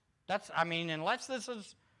grows. Unless this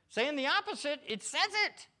is saying the opposite, it says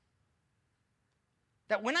it.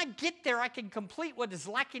 That when I get there, I can complete what is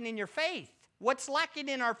lacking in your faith. What's lacking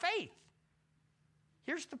in our faith?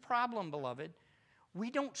 Here's the problem, beloved.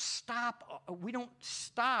 We don't stop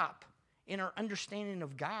in our understanding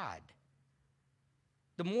of God.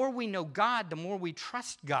 The more we know God, the more we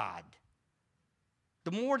trust God.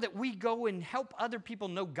 The more that we go and help other people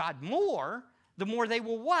know God more, the more they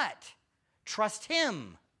will what? Trust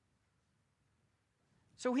Him.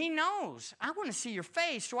 So He knows, I want to see your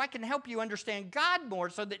face so I can help you understand God more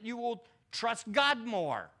so that you will trust God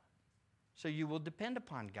more. So you will depend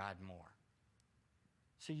upon God more.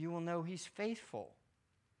 So you will know He's faithful.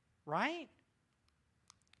 Right?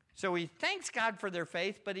 So He thanks God for their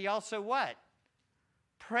faith, but He also what?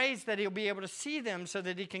 Prays that He'll be able to see them so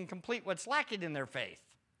that He can complete what's lacking in their faith.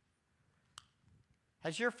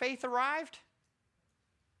 Has your faith arrived?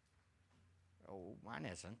 Oh, mine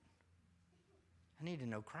isn't. I need to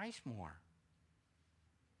know Christ more.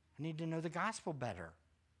 I need to know the gospel better.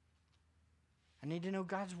 I need to know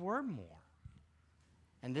God's word more.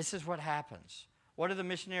 And this is what happens. What do the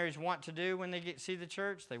missionaries want to do when they see the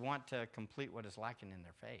church? They want to complete what is lacking in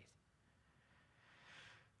their faith.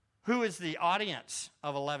 Who is the audience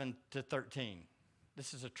of 11 to 13?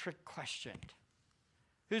 This is a trick question.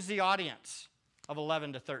 Who's the audience of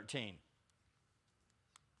 11 to 13?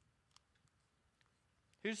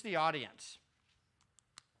 Who's the audience?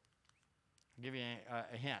 I'll give you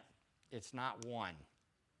a hint. It's not one.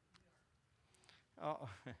 Oh,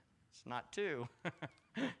 it's not two.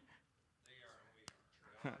 They are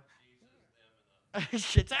and we are.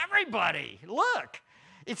 Jesus, them, It's everybody. Look,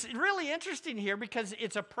 it's really interesting here because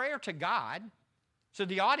it's a prayer to God. So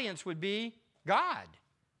the audience would be God.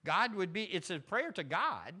 It's a prayer to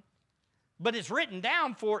God, but it's written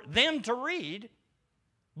down for them to read,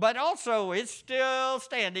 but also it's still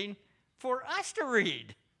standing for us to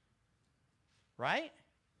read. Right?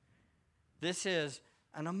 This is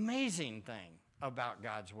an amazing thing about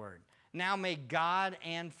God's Word. Now may God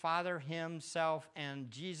and Father Himself and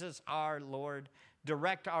Jesus our Lord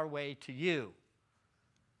direct our way to you.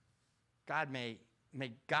 May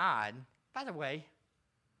God, by the way,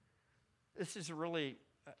 this is really,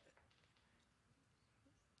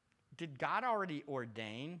 did God already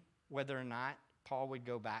ordain whether or not Paul would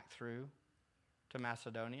go back through to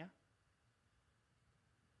Macedonia?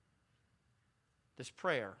 This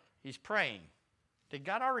prayer, he's praying. Did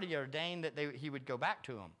God already ordain that he would go back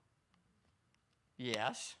to them?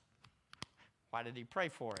 Yes. Why did he pray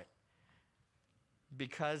for it?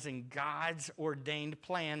 Because in God's ordained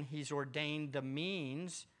plan, He's ordained the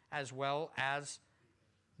means as well as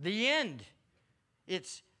the end.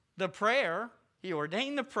 It's the prayer. He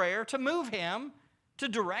ordained the prayer to move him, to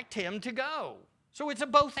direct him to go. So it's a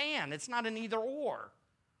both and. It's not an either or.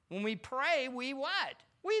 When we pray, we what?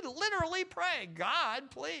 We literally pray,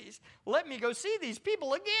 God, please, let me go see these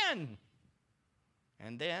people again.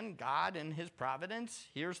 And then God, in His providence,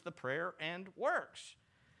 hears the prayer and works.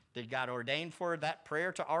 Did God ordain for that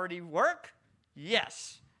prayer to already work?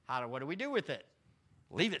 Yes. What do we do with it?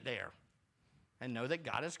 Leave it there and know that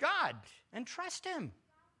God is God and trust Him.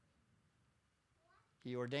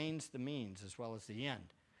 He ordains the means as well as the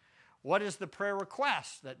end. What is the prayer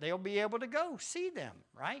request? That they'll be able to go see them,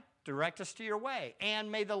 right? Direct us to your way.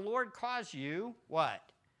 And may the Lord cause you, what?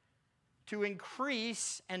 To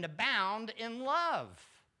increase and abound in love.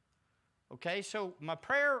 Okay, so the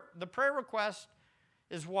prayer request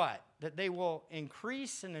is what? That they will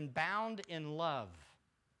increase and abound in love.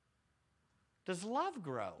 Does love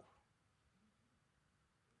grow?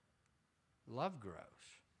 Love grows.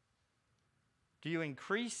 Do you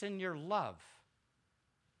increase in your love?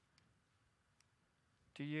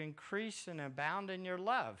 Do you increase and abound in your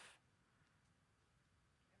love?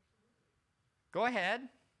 Go ahead.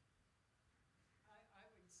 I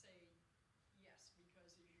would say yes,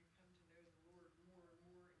 because as you come to know the Lord more and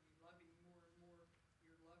more, and you love Him more and more,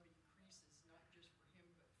 your love increases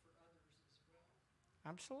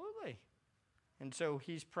Absolutely. And so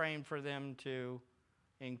he's praying for them to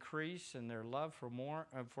increase in their love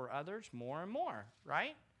for others more and more,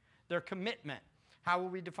 right? Their commitment. How will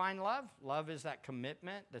we define love? Love is that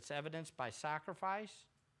commitment that's evidenced by sacrifice,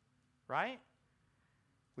 right?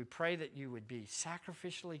 We pray that you would be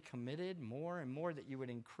sacrificially committed more and more, that you would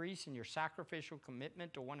increase in your sacrificial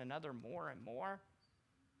commitment to one another more and more.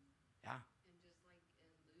 Yeah. And just like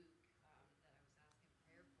in Luke, that I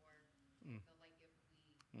was asking prayer for, Mm. I feel like if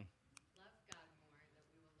we love God more, that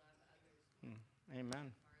we will love others more.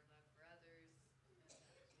 Amen. Our love for others, and that's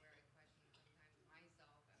where I question sometimes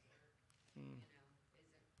myself at work,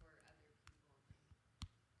 isn't for other people.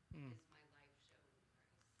 Is my life showing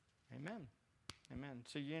Christ? Amen. Amen.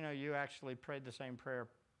 So, you actually prayed the same prayer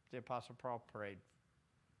the Apostle Paul prayed,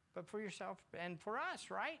 but for yourself and for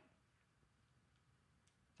us, right?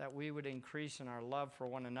 That we would increase in our love for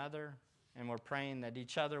one another, and we're praying that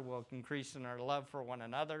each other will increase in our love for one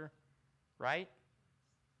another, right?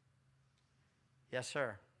 Yes,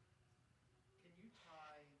 sir. Can you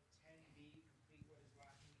tie 10b, complete what is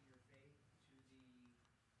lacking in your faith,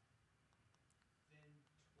 to the then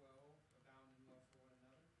 12, abound in love for one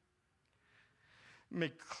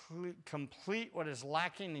another? Complete what is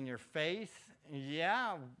lacking in your faith.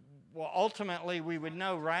 Yeah. Well, ultimately, we would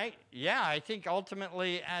know, right? Yeah, I think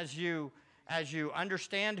ultimately, as you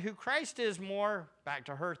understand who Christ is more, back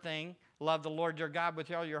to her thing, love the Lord your God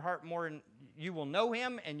with all your heart more, and you will know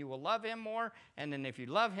him and you will love him more. And then if you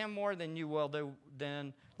love him more, then you will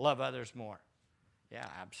then love others more. Yeah,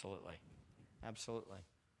 absolutely. Absolutely.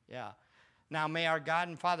 Yeah. Now, may our God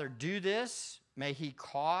and Father do this. May he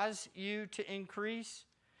cause you to increase.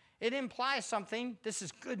 It implies something. This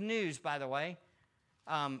is good news, by the way.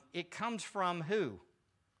 It comes from who?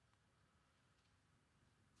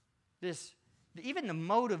 Even the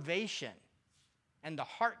motivation and the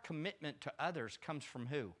heart commitment to others comes from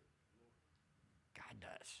who? God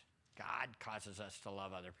does. God causes us to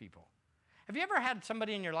love other people. Have you ever had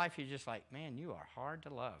somebody in your life you're just like, man, you are hard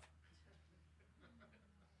to love?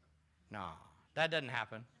 No, that doesn't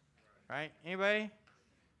happen. Right? Anybody?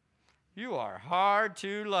 You are hard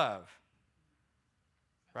to love.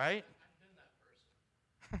 Right?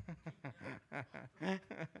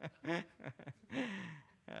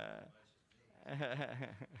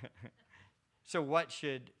 So what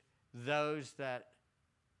should those that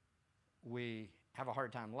we have a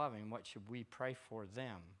hard time loving, what should we pray for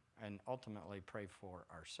them and ultimately pray for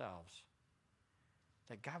ourselves?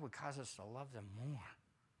 That God would cause us to love them more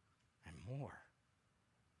and more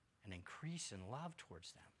and increase in love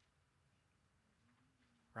towards them.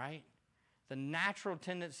 Right? The natural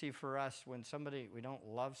tendency for us when we don't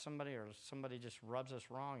love somebody or somebody just rubs us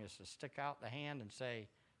wrong is to stick out the hand and say,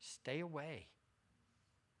 stay away.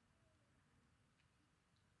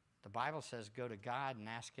 The Bible says go to God and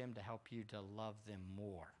ask him to help you to love them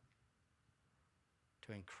more,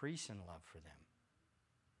 to increase in love for them.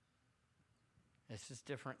 This is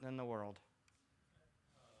different than the world.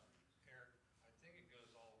 Eric, I think it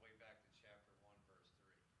goes all the way back to chapter 1, verse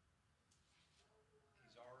 3.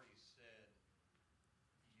 He's already said,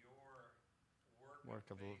 your work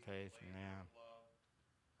of faith, labor of love,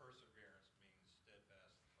 perseverance means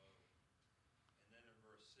steadfast and hope. And then in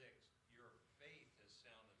verse 6, your faith has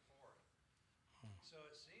sounded forth. So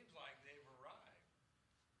it seems like they've arrived.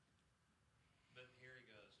 But here he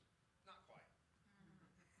goes, not quite.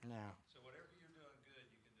 No. So whatever you're doing good,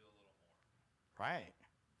 you can do a little more. Right.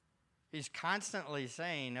 He's constantly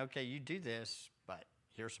saying, okay, you do this, but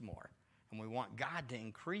here's more. And we want God to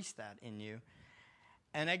increase that in you.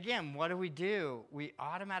 And again, what do? We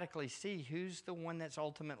automatically see who's the one that's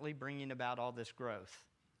ultimately bringing about all this growth.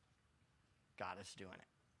 God is doing it.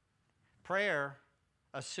 Prayer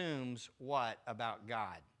assumes what about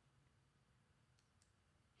God?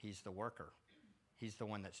 He's the worker. He's the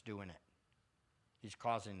one that's doing it. He's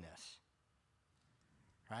causing this.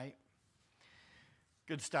 Right?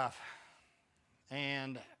 Good stuff.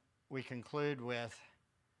 And we conclude with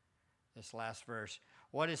this last verse.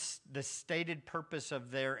 What is the stated purpose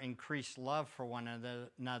of their increased love for one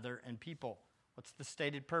another and people? What's the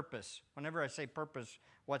stated purpose? Whenever I say purpose,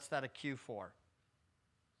 what's that a cue for?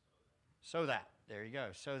 So that. There you go.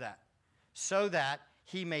 So that. So that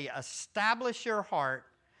he may establish your heart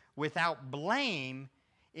without blame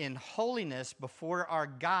in holiness before our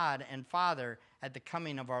God and Father at the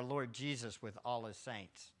coming of our Lord Jesus with all his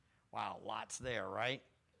saints. Wow, lots there, right?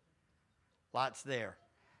 Lots there.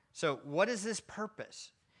 So what is this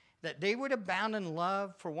purpose? That they would abound in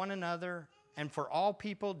love for one another and for all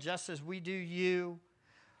people just as we do you.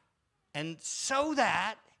 And so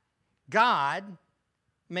that God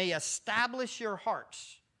may establish your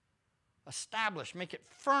hearts establish, make it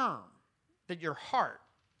firm, that your heart,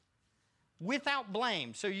 without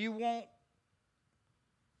blame, so you won't,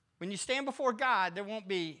 when you stand before God, there won't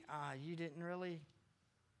be, you didn't really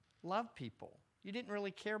love people. You didn't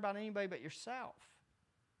really care about anybody but yourself.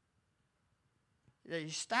 You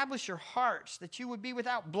establish your hearts that you would be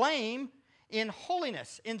without blame in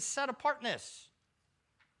holiness, in set-apartness.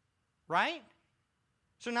 Right?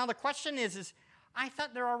 So now the question is I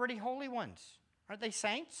thought they're already holy ones. Aren't they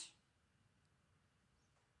saints?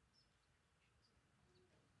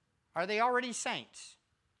 Are they already saints?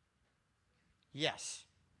 Yes.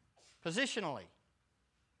 Positionally.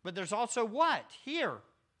 But there's also what? Here.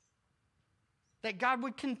 That God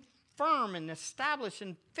would confirm and establish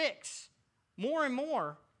and fix more and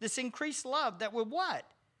more this increased love that would what?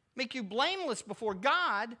 Make you blameless before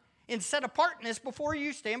God and set apartness before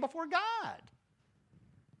you stand before God.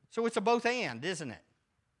 So it's a both and, isn't it?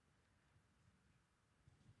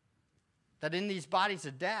 That in these bodies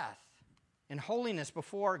of death, in holiness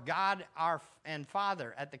before God our and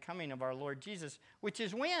Father at the coming of our Lord Jesus, which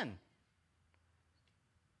is when?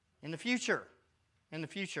 In the future. In the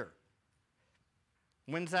future.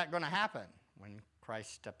 When's that going to happen? When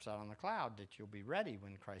Christ steps out on the cloud, that you'll be ready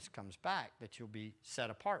when Christ comes back, that you'll be set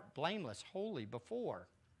apart, blameless, holy before.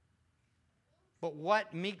 But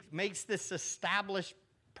what makes this established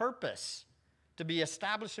purpose to be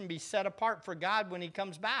established and be set apart for God when he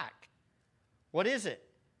comes back? What is it?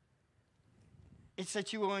 It's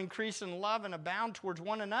that you will increase in love and abound towards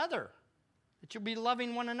one another. That you'll be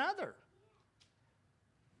loving one another.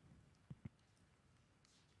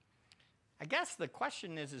 I guess the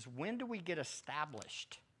question is when do we get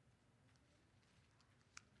established?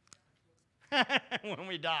 When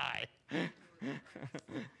we die.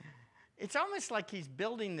 It's almost like he's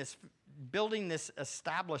building this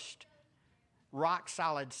established,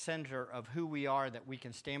 rock-solid center of who we are, that we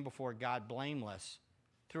can stand before God blameless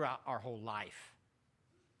throughout our whole life.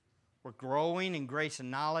 We're growing in grace and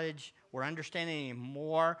knowledge. We're understanding Him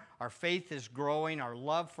more. Our faith is growing. Our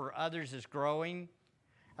love for others is growing.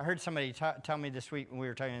 I heard somebody tell me this week when we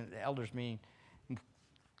were talking at the elders meeting,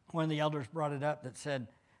 one of the elders brought it up that said,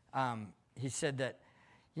 he said that,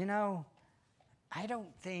 I don't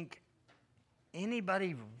think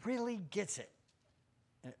anybody really gets it.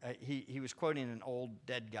 He was quoting an old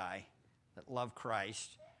dead guy that loved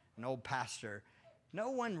Christ, an old pastor. No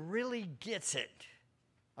one really gets it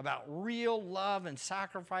about real love and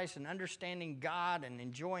sacrifice and understanding God and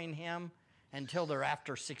enjoying Him until they're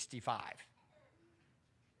after 65.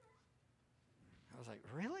 I was like,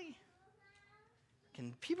 really?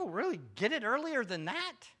 Can people really get it earlier than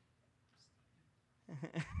that?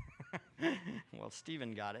 Well,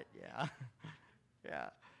 Stephen got it, yeah. Yeah.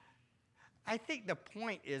 I think the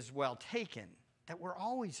point is well taken, that we're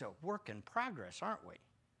always a work in progress, aren't we?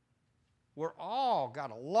 We're all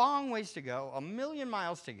got a long ways to go, 1,000,000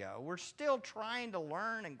 miles to go. We're still trying to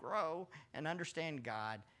learn and grow and understand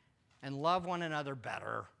God and love one another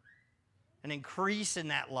better and increase in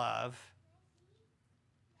that love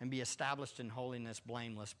and be established in holiness,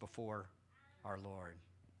 blameless before our Lord.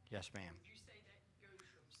 Yes, ma'am. Would you say that goes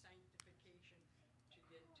from sanctification to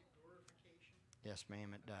then to glorification? Yes,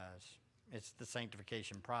 ma'am, it does. It's the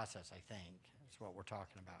sanctification process, I think. That's what we're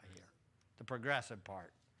talking about here. The progressive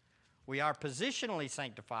part. We are positionally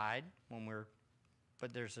sanctified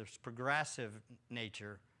but there's this progressive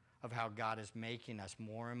nature of how God is making us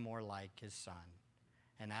more and more like His Son.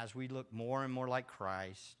 And as we look more and more like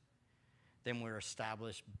Christ, then we're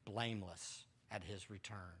established blameless at His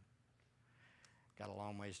return. Got a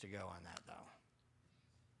long ways to go on that, though.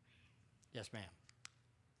 Yes, ma'am.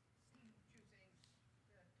 Two things that I'm thinking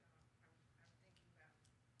about. Well,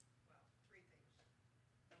 three things.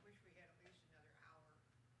 I wish we had at least another hour or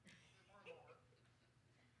more.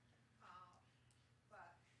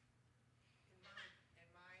 But in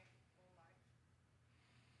my whole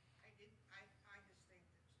life, I just think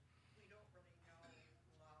that we don't really know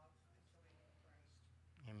love until we know Christ.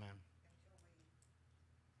 Amen. Until we,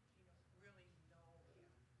 really know Him.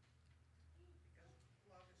 Because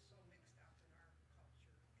love is so mixed up in our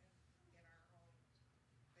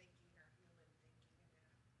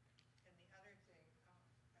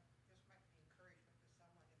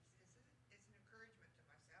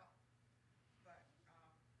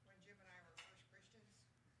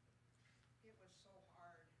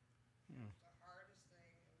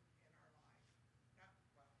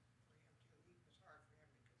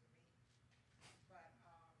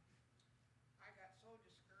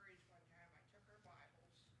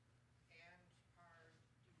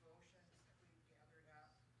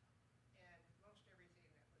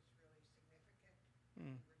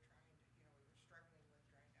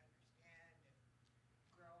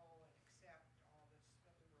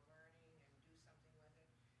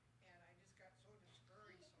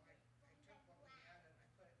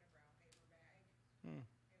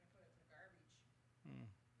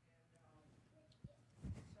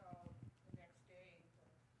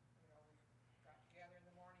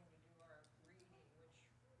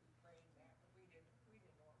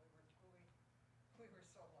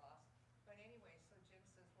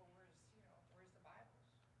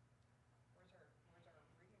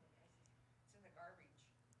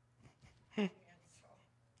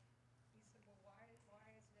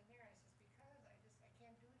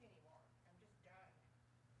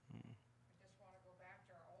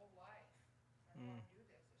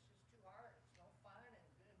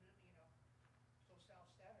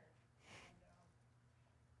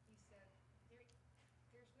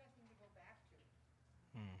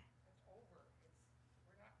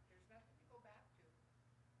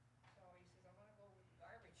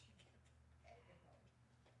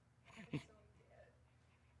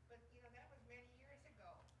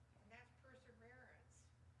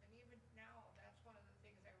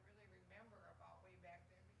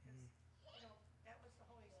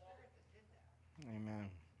Amen.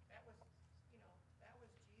 That was, that was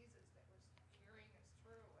Jesus that was carrying us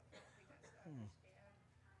through and helping us to understand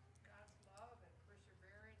God's love and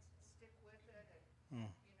perseverance and stick with it and,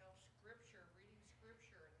 Scripture, reading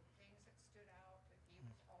Scripture and the things that stood out that gave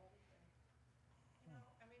us hope.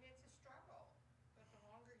 And, it's a struggle, but the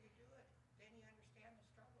longer you do it, then you understand the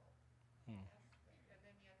struggle. And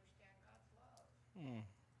then you understand God's love.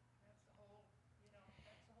 That's the whole,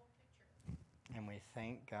 that's the whole picture. And we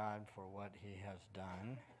thank God for what he has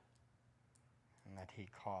done and that he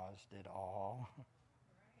caused it all. Right.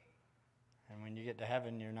 And when you get to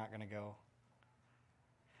heaven, you're not going to go,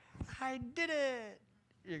 I did it.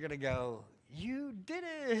 You're going to go, you did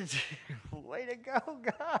it. Way to go,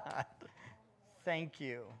 God. Thank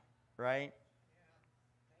you. Right?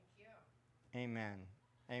 Yeah. Thank you. Amen.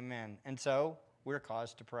 Amen. And so we're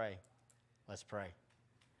caused to pray. Let's pray.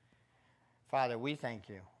 Father, we thank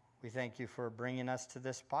you. We thank you for bringing us to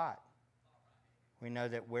this spot. We know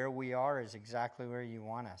that where we are is exactly where you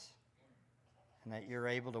want us, and that you're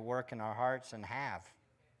able to work in our hearts and have.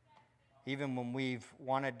 Even when we've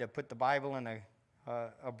wanted to put the Bible in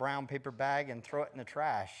a brown paper bag and throw it in the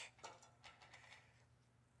trash,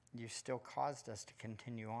 you still caused us to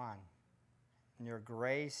continue on. And your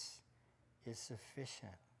grace is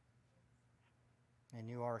sufficient. And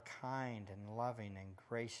you are kind and loving and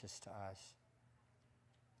gracious to us.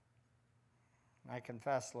 I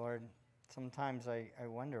confess, Lord, sometimes I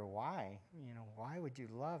wonder why. Why would you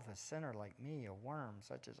love a sinner like me, a worm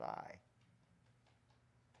such as I?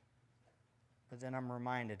 But then I'm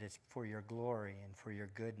reminded it's for your glory and for your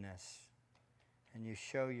goodness. And you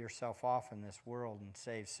show yourself off in this world and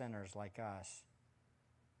save sinners like us.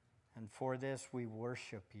 And for this we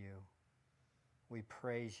worship you. We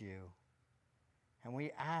praise you. And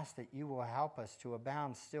we ask that you will help us to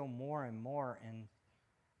abound still more and more in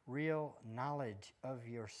real knowledge of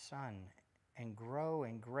your Son, and grow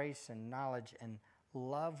in grace and knowledge and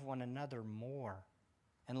love one another more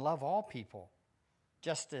and love all people,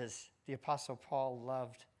 just as the Apostle Paul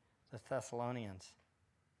loved the Thessalonians.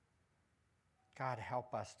 God,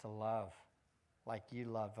 help us to love like you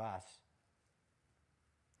love us.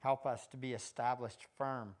 Help us to be established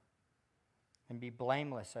firm and be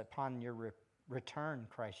blameless upon your return,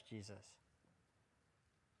 Christ Jesus.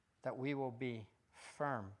 That we will be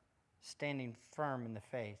firm, standing firm in the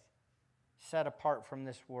faith, set apart from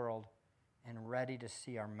this world, and ready to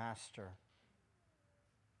see our Master.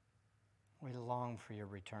 We long for your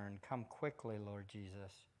return. Come quickly, Lord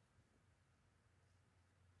Jesus.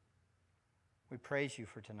 We praise you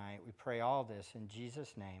for tonight. We pray all this in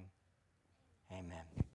Jesus' name. Amen.